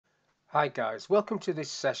Hi guys, welcome to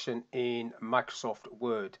this session in Microsoft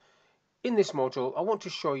Word. In this module, I want to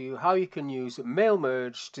show you how you can use Mail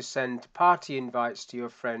Merge to send party invites to your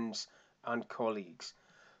friends and colleagues.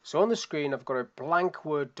 So on the screen, I've got a blank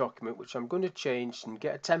Word document which I'm going to change and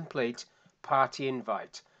get a template party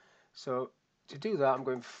invite. So to do that, I'm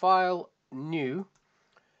going File, New,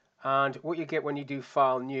 and what you get when you do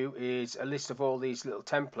File, New is a list of all these little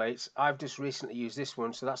templates. I've just recently used this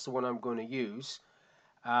one, so that's the one I'm going to use.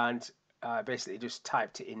 And I basically just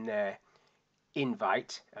typed it in there,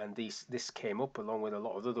 invite, and this came up along with a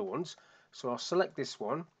lot of other ones. So I'll select this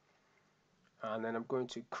one, and then I'm going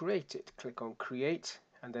to create it. Click on create,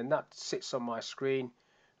 and then that sits on my screen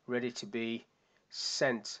ready to be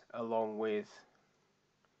sent along with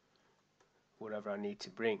whatever I need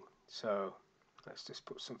to bring. So let's just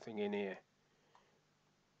put something in here.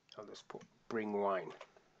 I'll just put bring wine.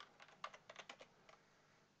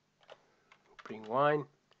 Bring wine,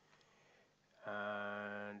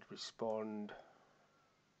 and respond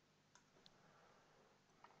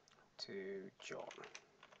to John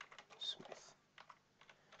Smith.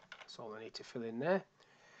 That's all I need to fill in there.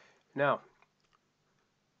 Now,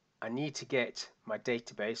 I need to get my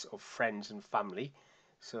database of friends and family.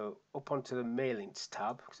 So up onto the Mailings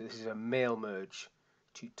tab, so this is a mail merge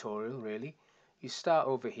tutorial really. You start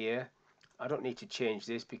over here. I don't need to change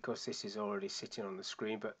this because this is already sitting on the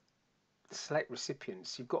screen, but select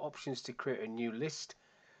recipients. You've got options to create a new list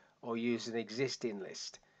or use an existing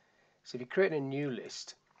list. So if you create a new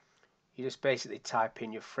list, you just basically type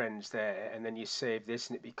in your friends there, and then you save this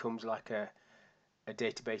and it becomes like a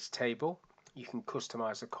database table. You can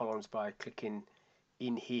customize the columns by clicking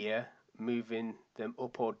in here, moving them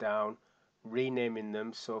up or down, renaming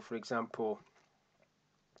them. So for example,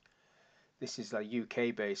 this is a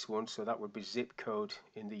UK based one, so that would be zip code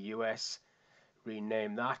in the US.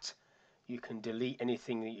 Rename that. You can delete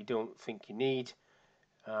anything that you don't think you need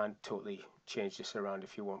and totally change this around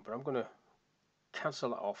if you want, but I'm going to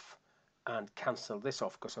cancel that off and cancel this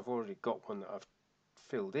off because I've already got one that I've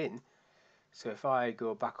filled in. So if I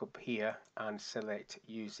go back up here and select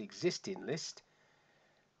use existing list,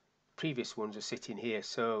 previous ones are sitting here.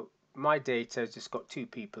 So my data has just got two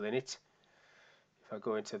people in it. If I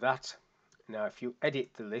go into that, now if you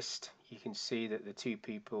edit the list, you can see that the two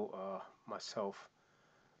people are myself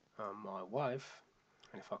and my wife.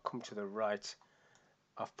 And if I come to the right,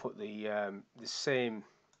 I've put the same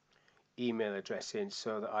email address in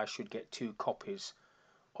so that I should get two copies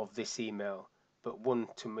of this email, but one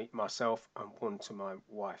to myself and one to my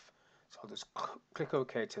wife. So I'll just click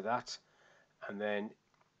OK to that, and then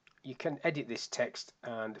you can edit this text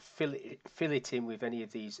and fill it in with any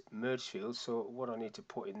of these merge fields. So what I need to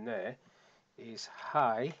put in there is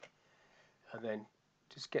hi, and then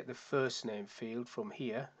just get the first name field from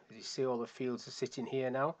here. As you see, all the fields are sitting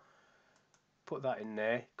here now. Put that in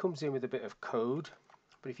there. It comes in with a bit of code,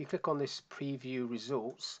 but if you click on this preview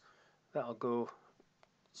results, that'll go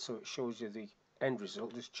so it shows you the end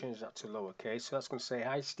result. Just change that to lowercase. So that's going to say,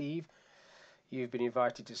 hi Steve, you've been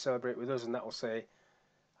invited to celebrate with us, and that will say,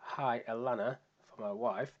 hi Alana, for my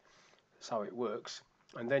wife. That's how it works.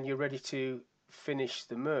 And then you're ready to finish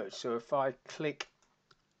the merge. So if I click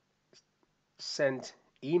send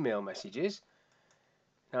email messages,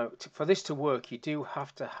 now for this to work, you do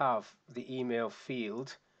have to have the email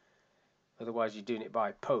field, otherwise you're doing it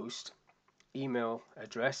by post, email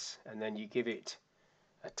address, and then you give it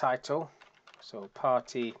a title. So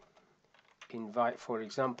party invite, for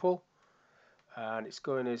example, and it's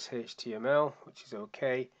going as HTML, which is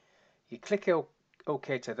okay. You click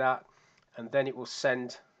OK to that, and then it will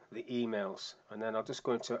send the emails, and then I'll just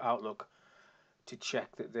go into Outlook to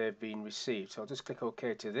check that they've been received. So I'll just click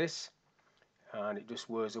OK to this, and it just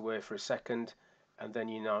whirs away for a second, and then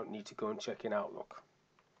you now need to go and check in Outlook.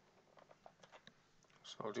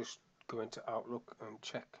 So I'll just go into Outlook and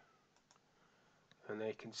check, and there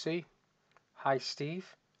you can see, hi Steve,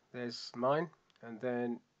 there's mine, and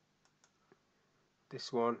then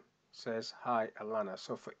this one says hi Alana.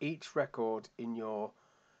 So for each record in your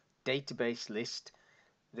database list,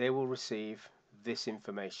 they will receive this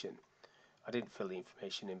information. I didn't fill the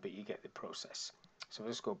information in, but you get the process. So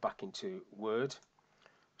let's go back into Word.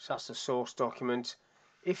 So that's the source document.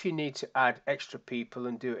 If you need to add extra people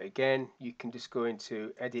and do it again, you can just go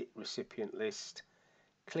into Edit Recipient List,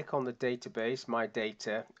 click on the database, My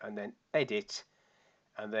Data, and then Edit,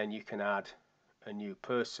 and then you can add a new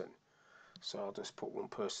person. So I'll just put one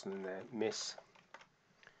person in there, Miss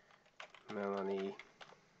Melanie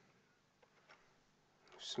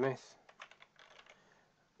Smith.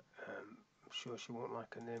 I'm sure she won't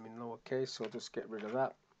like her name in lowercase, so I'll just get rid of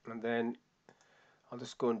that. And then I'll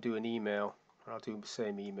just go and do an email I'll do the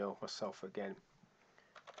same email myself again,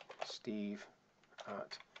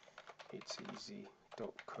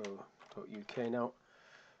 steve@itseasy.co.uk. Now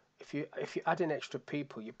if you add in extra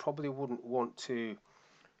people, you probably wouldn't want to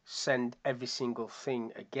send every single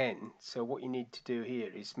thing again. So what you need to do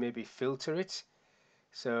here is maybe filter it.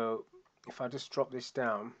 So if I just drop this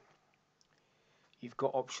down, you've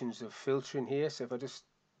got options of filtering here. So if I just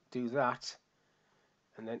do that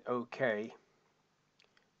and then OK,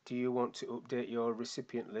 do you want to update your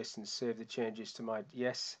recipient list and save the changes to my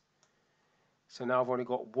yes? So now I've only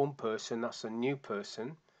got one person, that's a new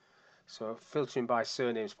person. So filtering by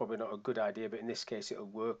surname is probably not a good idea, but in this case it'll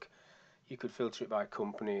work. You could filter it by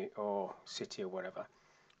company or city or whatever.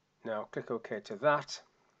 Now click OK to that.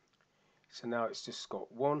 So now it's just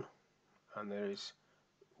got one, and there is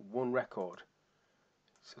one record.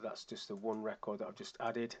 So that's just the one record that I've just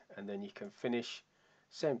added, and then you can finish.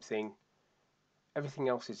 Same thing. Everything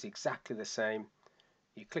else is exactly the same.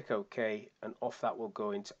 You click OK, and off that will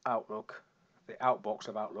go into Outlook, the outbox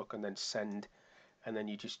of Outlook, and then send, and then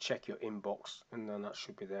you just check your inbox, and then that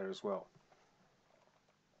should be there as well.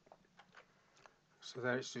 So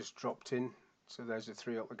there it's just dropped in. So there's the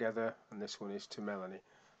three altogether, and this one is to Melanie.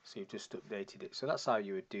 So you've just updated it. So that's how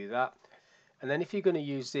you would do that. And then if you're going to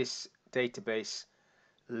use this database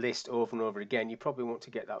list over and over again, you probably want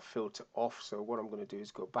to get that filter off. So what I'm going to do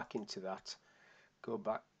is go back into that, go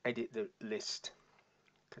back, edit the list,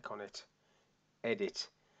 click on it, edit,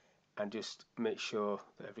 and just make sure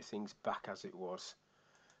that everything's back as it was.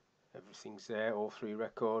 Everything's there, all three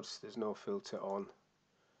records, there's no filter on.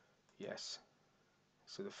 Yes,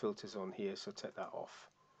 so the filter's on here, so take that off.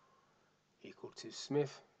 Equal to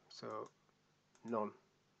Smith, so none.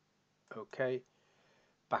 OK,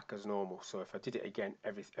 back as normal. So if I did it again,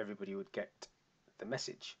 everybody would get the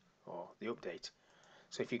message or the update.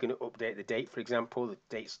 So if you're going to update the date, for example, the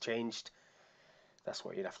date's changed, that's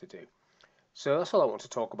what you'd have to do. So that's all I want to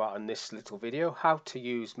talk about in this little video, how to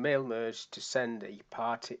use Mailmerge to send a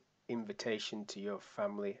party invitation to your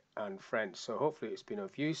family and friends. So hopefully it's been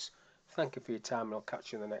of use. Thank you for your time, and I'll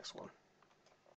catch you in the next one.